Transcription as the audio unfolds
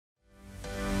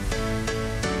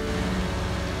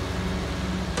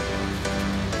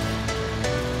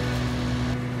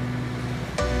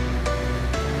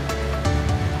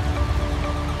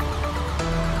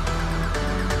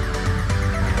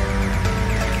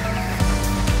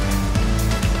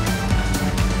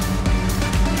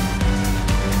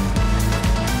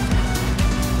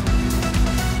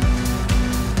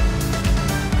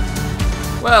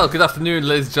Well, good afternoon,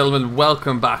 ladies and gentlemen.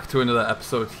 Welcome back to another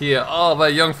episode here of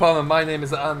Young Farmer. My name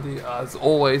is Andy, as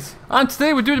always. And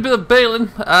today we're doing a bit of baling.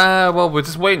 Well, we're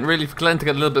just waiting really for Glenn to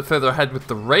get a little bit further ahead with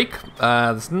the rake.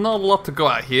 There's not a lot to go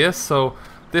at here, so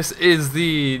this is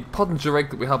the Pottinger rake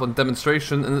that we have on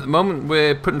demonstration. And at the moment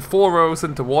we're putting 4 rows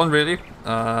into one, really.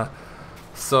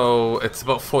 So it's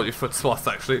about 40-foot swaths,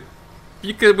 actually.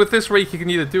 You could, with this rake, you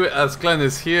can either do it as Glenn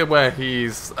is here, where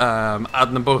he's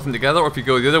adding them both in together, or if you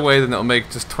go the other way, then it'll make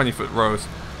just 20-foot rows.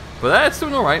 But it's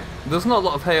doing alright. There's not a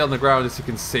lot of hay on the ground, as you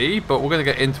can see, but we're going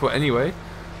to get into it anyway.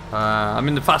 I'm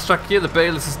in the fast track here, the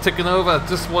balers is ticking over. I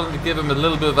just wanted to give him a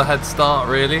little bit of a head start,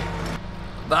 really.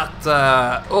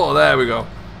 Oh, there we go.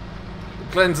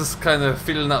 Glenn's just kind of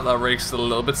feeling out that rake still a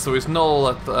little bit, so he's not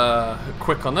all that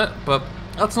quick on it, but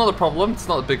that's not a problem. It's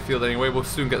not a big field anyway, we'll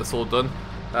soon get this all done.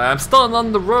 I'm starting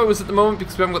on the rows at the moment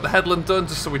because we haven't got the headland done,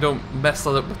 just so we don't mess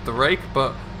that up with the rake,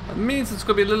 but it means it's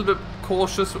going to be a little bit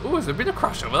cautious. Oh, has there been a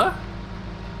crash over there?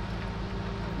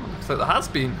 Oh, looks like there has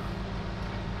been.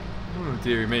 Oh,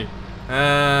 dearie me.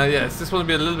 Yes, just want to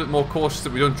be a little bit more cautious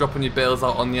that we don't drop any bales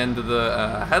out on the end of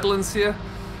the headlands here.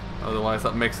 Otherwise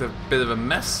that makes a bit of a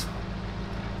mess.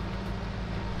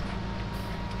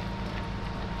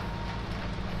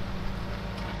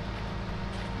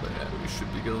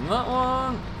 Should be good on that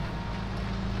one.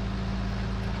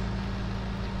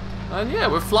 And yeah,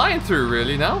 we're flying through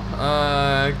really now.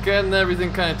 Getting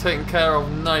everything kind of taken care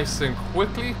of nice and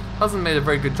quickly. Hasn't made a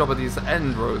very good job of these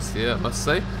end rows here, I must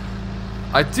say.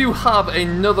 I do have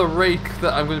another rake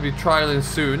that I'm going to be trialing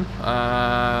soon,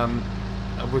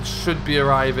 which should be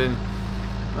arriving,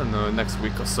 I don't know, next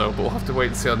week or so, but we'll have to wait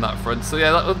and see on that front. So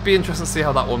yeah, that would be interesting to see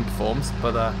how that one performs,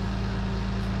 but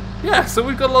yeah, so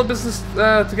we've got a lot of business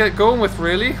to get going with,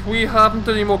 really. We haven't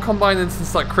done any more combining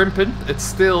since that crimping. We're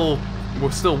still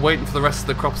waiting for the rest of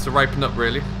the crops to ripen up,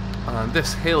 really. And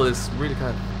this hill is really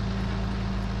kind of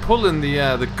pulling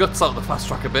the guts out of the fast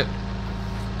track a bit.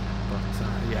 But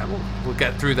yeah, we'll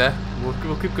get through there.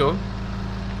 We'll keep going.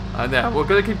 And yeah, we're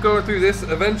going to keep going through this.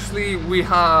 Eventually, we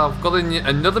have got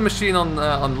another machine on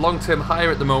long-term hire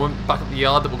at the moment, back at the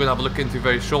yard, that we're going to have a look into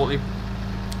very shortly.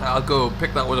 I'll go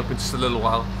pick that one up in just a little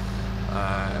while.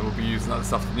 And we'll be using that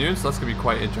this afternoon, so that's going to be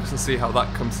quite interesting to see how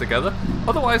that comes together.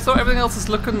 Otherwise, though, everything else is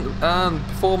looking and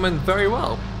performing very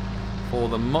well for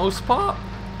the most part.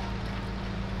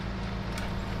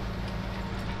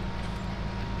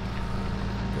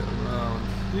 Get around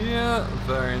here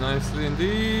very nicely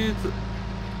indeed.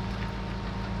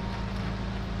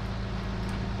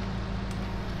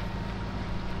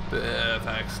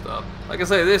 Perfect stuff. Like I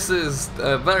say, this is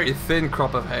a very thin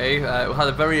crop of hay. We had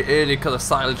a very early cut of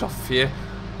silage off of here,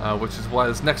 which is why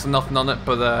there's next to nothing on it,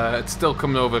 but it's still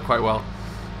coming over quite well.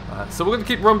 So we're going to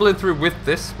keep rumbling through with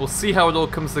this. We'll see how it all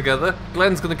comes together.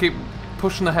 Glenn's going to keep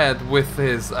pushing ahead with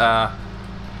his with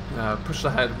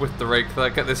the rake.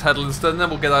 Get this headlands done, then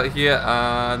we'll get out of here.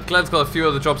 And Glenn's got a few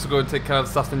other jobs to go and take care of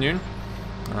this afternoon.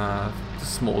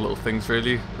 Just small little things,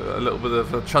 really. A little bit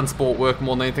of transport work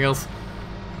more than anything else.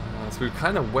 So we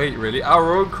kind of wait, really.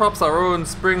 Our own crops, our own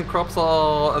spring crops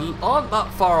aren't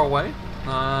that far away.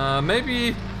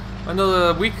 Maybe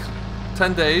another week,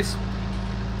 10 days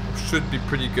should be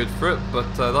pretty good for it, but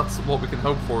that's what we can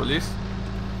hope for at least.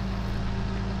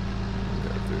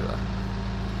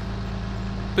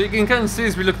 But you can kind of see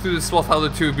as we look through the swath how the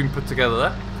two have been put together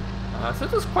there. So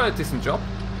it does quite a decent job.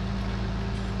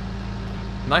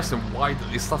 Nice and wide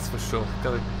at least, that's for sure.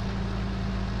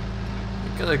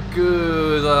 Get a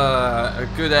good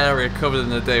area covered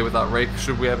in a day with that rake,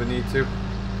 should we ever need to.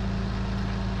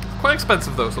 It's quite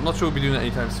expensive though, so I'm not sure we'll be doing it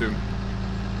anytime soon.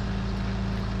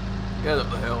 Get up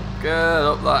the hill, get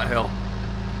up that hill.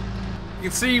 You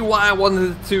can see why I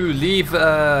wanted to leave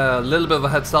a little bit of a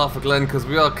head start for Glenn, because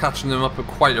we are catching him up at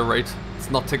quite a rate.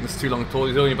 It's not taking us too long at all.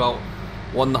 He's only about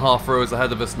 1.5 rows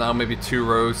ahead of us now, maybe 2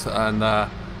 rows, and it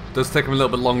does take him a little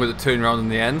bit longer to turn around in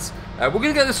the ends. We're going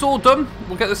to get this all done.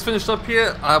 We'll get this finished up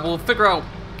here. We'll figure out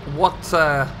what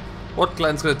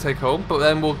Glenn's going to take home, but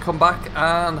then we'll come back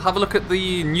and have a look at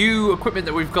the new equipment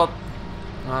that we've got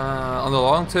on the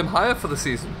long-term hire for the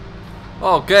season.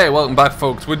 Okay, welcome back,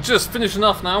 folks. We're just finishing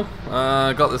off now.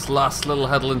 Got this last little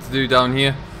headland to do down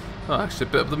here. Oh, actually a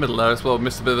bit up the middle there as well.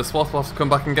 Missed a bit of a swath. We'll have to come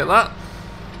back and get that.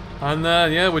 And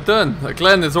yeah, we're done.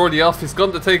 Glenn is already off. He's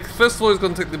going to take, first of all, he's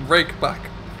going to take the rake back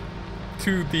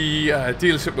to the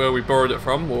dealership where we borrowed it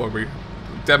from, or we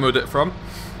demoed it from.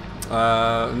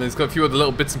 And then he's got a few other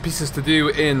little bits and pieces to do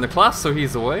in the class, so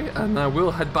he's away. And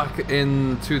we'll head back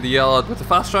into the yard with the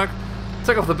fast track,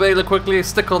 take off the baler quickly,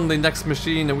 stick on the next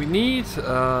machine that we need,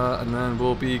 and then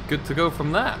we'll be good to go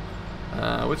from there.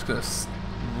 We're just going to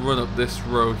run up this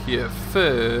row here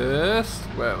first.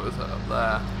 Where was it? Up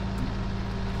there.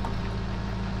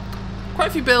 Quite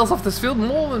a few bales off this field,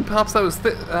 more than perhaps I was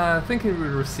thinking we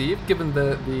would receive, given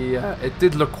that it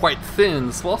did look quite thin in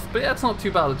the swath, but yeah, it's not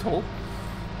too bad at all.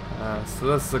 So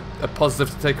that's a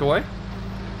positive to take away.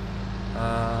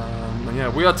 And yeah,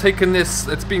 we are taking this,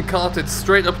 it's been carted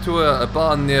straight up to a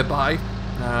barn nearby,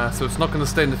 so it's not going to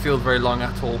stay in the field very long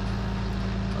at all.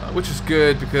 Which is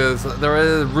good, because there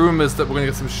are rumours that we're going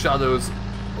to get some shadows.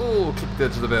 Oh, clip the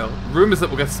edge of the bale. Rumours that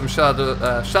we'll get some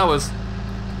showers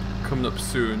coming up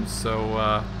soon,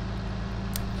 so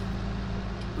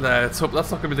let's hope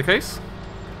that's not going to be the case.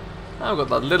 I've got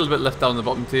that little bit left down the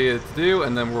bottom tier to do,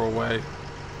 and then we're away.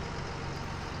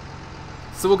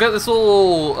 So we'll get this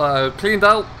all cleaned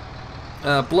out,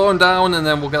 blown down, and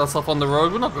then we'll get ourselves on the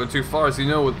road. We're not going too far, as you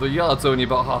know, the yard's only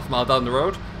about half a mile down the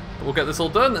road. But we'll get this all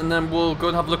done, and then we'll go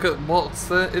and have a look at what's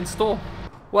in store.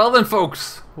 Well then,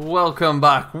 folks, welcome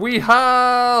back. We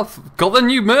have got the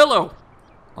new Merlo.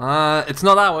 It's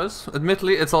not ours.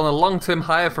 Admittedly, it's on a long-term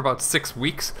hire for about 6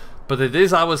 weeks, but it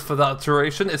is ours for that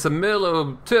duration. It's a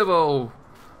Merlo Turbo.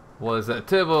 What is it?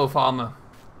 Turbo Farmer.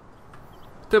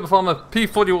 Turbo Farmer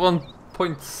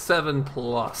P41.7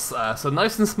 plus. So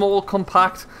nice and small,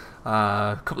 compact.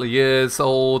 A couple of years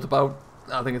old.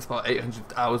 I think it's about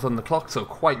 800 hours on the clock, so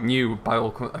quite new by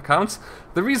all accounts.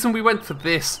 The reason we went for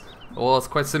this, well, it's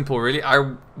quite simple, really.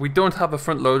 We don't have a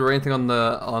front loader or anything on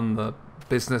the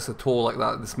business at all like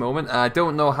that at this moment. I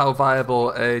don't know how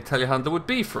viable a telehandler would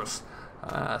be for us.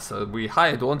 So we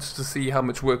hired one just to see how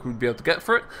much work we'd be able to get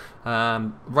for it.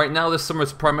 Right now this summer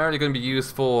it's primarily going to be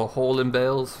used for hauling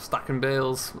bales, stacking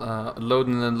bales,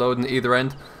 loading and unloading either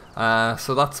end.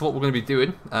 So that's what we're going to be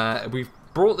doing. We've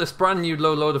brought this brand new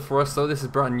low loader for us, so this is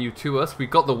brand new to us. We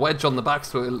got the wedge on the back,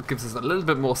 so it gives us a little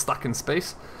bit more stacking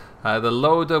space. The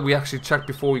loader, we actually checked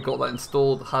before we got that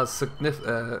installed, has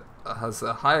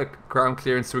a higher ground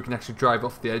clearance, so we can actually drive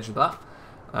off the edge of that.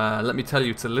 Let me tell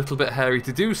you, it's a little bit hairy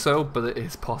to do so, but it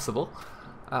is possible.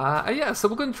 Yeah, so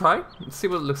we're going to try and see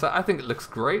what it looks like. I think it looks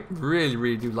great. Really,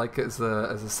 really do like it as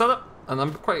a setup, and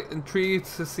I'm quite intrigued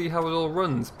to see how it all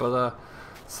runs. But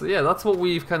so yeah, that's what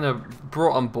we've kind of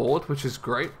brought on board, which is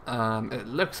great. It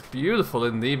looks beautiful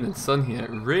in the evening sun here. It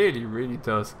really, really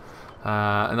does.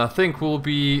 And I think we're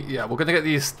going to get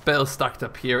these bales stacked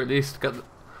up here at least.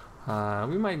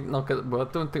 We might not get, well,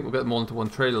 I don't think we'll get them all into one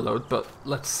trailer load, but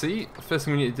let's see. First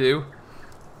thing we need to do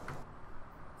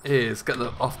is get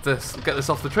this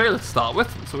off the trailer to start with.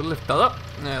 So we'll lift that up.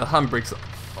 Now the handbrake's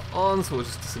on, so we'll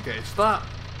just disengage that.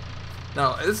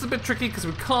 Now this is a bit tricky because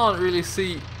we can't really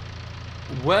see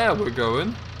where we're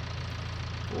going.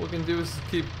 What we can do is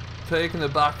keep taking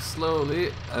it back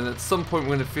slowly, and at some point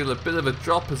we're going to feel a bit of a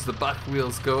drop as the back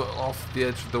wheels go off the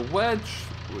edge of the wedge,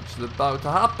 which is about to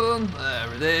happen.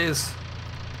 There it is.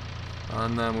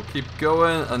 And then we'll keep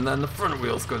going, and then the front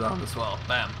wheels go down as well.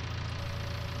 Bam.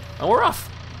 And we're off.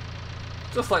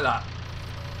 Just like that.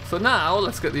 So now,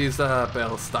 let's get these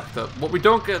bales stacked up. What we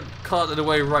don't get carted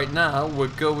away right now, we're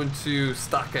going to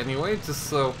stack anyway, just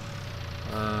so...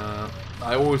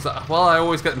 I always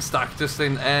get them stacked just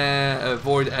in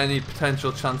avoid any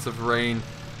potential chance of rain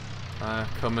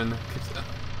coming.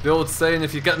 The old saying,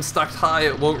 if you get them stacked high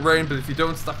it won't rain, but if you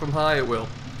don't stack them high it will.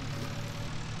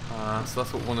 So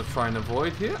that's what we want to try and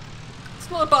avoid here.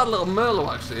 It's not a bad little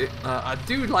Merlo actually. I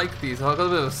do like these. I've got a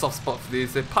bit of a soft spot for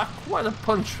these. They pack quite a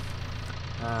punch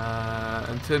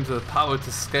in terms of the power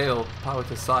to scale, power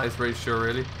to size ratio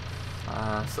really.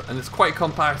 And it's quite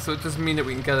compact, so it does mean that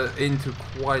we can get it into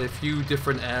quite a few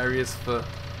different areas for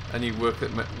any work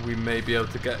that we may be able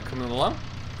to get coming along.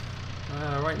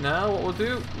 Right now what we'll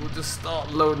do, we'll just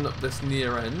start loading up this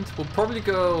near end. We'll probably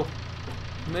go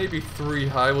maybe 3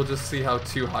 high, we'll just see how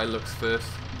 2 high looks first.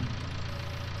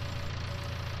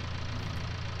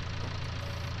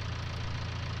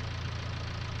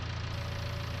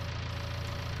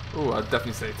 Oh, I'd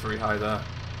definitely say 3 high there.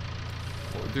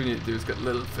 What we do need to do is get a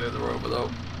little further over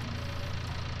though.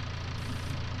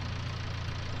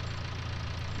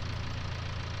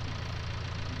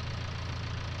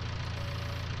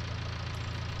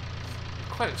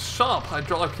 Quite sharp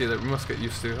hydraulic here that we must get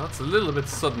used to. That's a little bit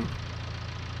sudden.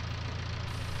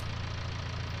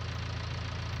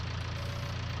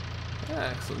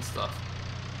 Yeah, excellent stuff.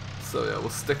 So yeah, we'll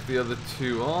stick the other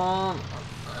 2 on.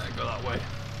 Go that way.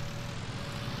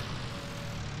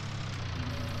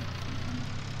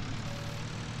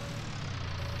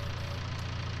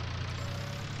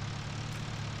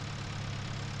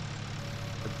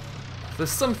 There's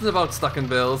something about stacking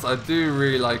bales I do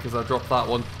really like as I drop that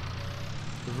one.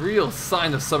 Real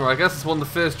sign of summer. I guess it's one of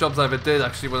the first jobs I ever did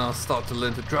actually when I started to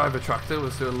learn to drive a tractor,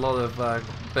 was doing a lot of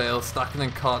bale stacking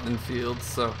and carting in fields,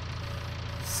 so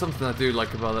something I do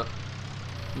like about it.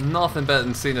 Nothing better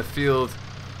than seeing a field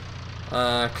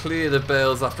clear the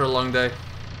bales after a long day.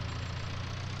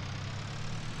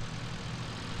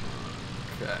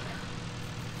 Okay.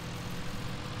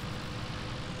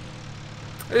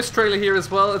 This trailer here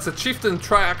as well, it's a Chieftain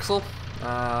triaxle.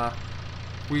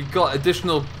 We got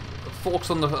additional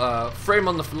forks on the frame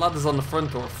on the ladders on the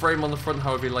front, or frame on the front,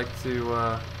 however you like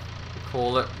to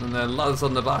call it, and then ladders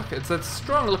on the back. It's a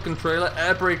strong looking trailer,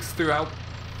 air brakes throughout,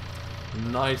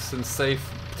 nice and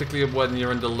safe, particularly when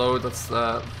you're under load. That's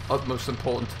utmost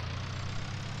important.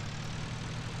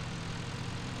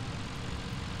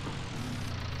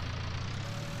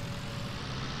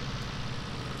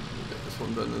 Get this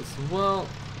one done as well.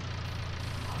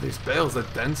 Oh, these bales are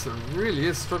dense. It really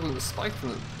is struggling to spike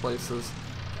them in places.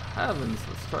 Heavens,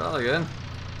 let's try that again.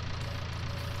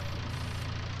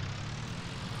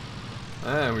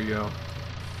 There we go.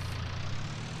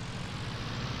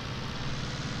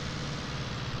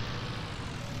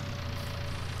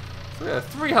 So yeah,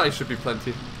 3 high should be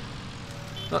plenty.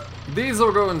 These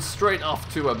are going straight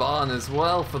off to a barn as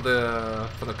well for the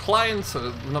client,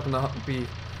 so we're not going to be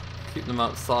keeping them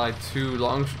outside too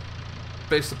long.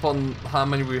 Based upon how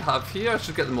many we have here, I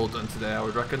should get them all done today, I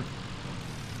would reckon.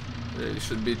 Really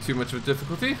shouldn't be too much of a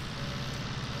difficulty.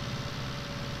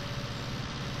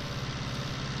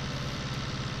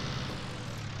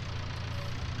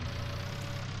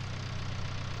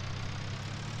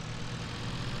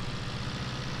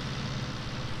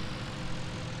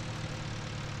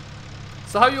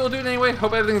 So how you all doing anyway?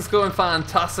 Hope everything's going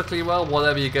fantastically well,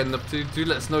 whatever you're getting up to. Do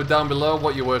let us know down below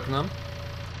what you're working on.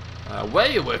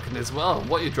 Where you're working as well,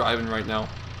 what you're driving right now.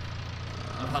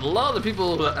 I've had a lot of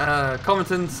people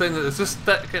commenting saying that it's just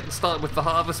getting started with the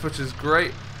harvest, which is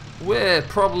great. We're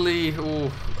probably,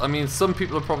 I mean, some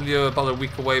people are probably about a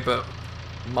week away, but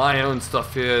my own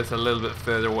stuff here is a little bit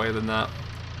further away than that.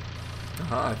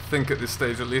 I think at this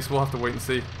stage at least, we'll have to wait and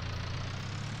see.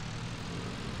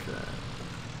 Okay.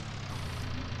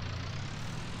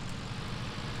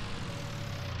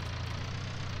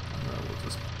 We'll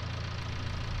just...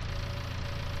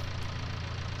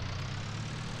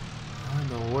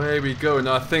 And away we go.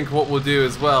 Now I think what we'll do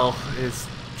as well is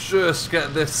just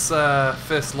get this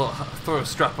first lot, throw a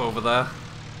strap over there.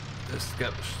 Just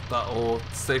get that all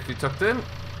safely tucked in.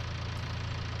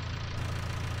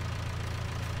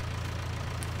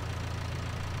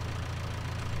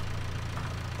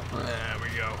 There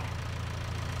we go.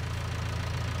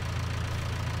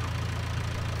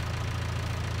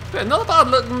 Yeah, not a bad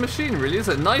looking machine really, is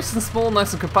it? Nice and small,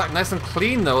 nice and compact, nice and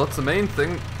clean though, that's the main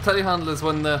thing. Telehandlers,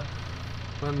 when the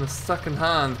second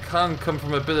hand, can come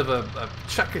from a bit of a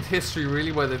checkered history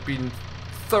really, where they've been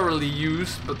thoroughly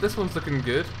used, but this one's looking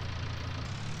good.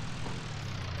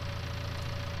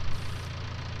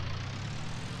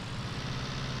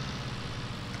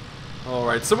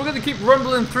 Alright, so we're going to keep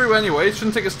rumbling through anyway. It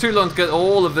shouldn't take us too long to get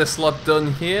all of this lot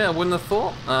done here, I wouldn't have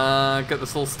thought. Get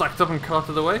this all stacked up and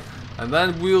carted away. And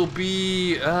then we'll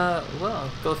be, well,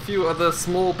 got a few other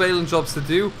small baling jobs to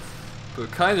do. But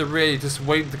kind of really just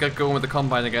waiting to get going with the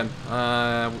combine again.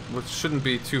 Which shouldn't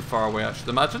be too far away, I should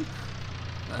imagine.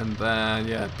 And then,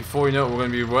 yeah, before you know it, we're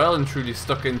going to be well and truly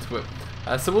stuck into it.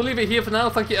 So we'll leave it here for now.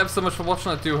 Thank you ever so much for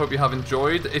watching. I do hope you have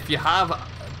enjoyed. If you have,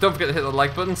 don't forget to hit the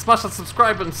like button, smash that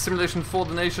subscribe button to Simulation for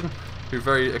the Nation, who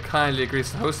very kindly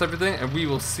agrees to host everything, and we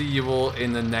will see you all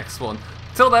in the next one.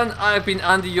 Till then, I have been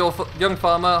Andy, your young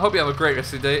farmer. Hope you have a great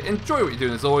rest of your day. Enjoy what you're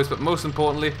doing as always, but most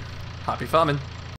importantly, happy farming.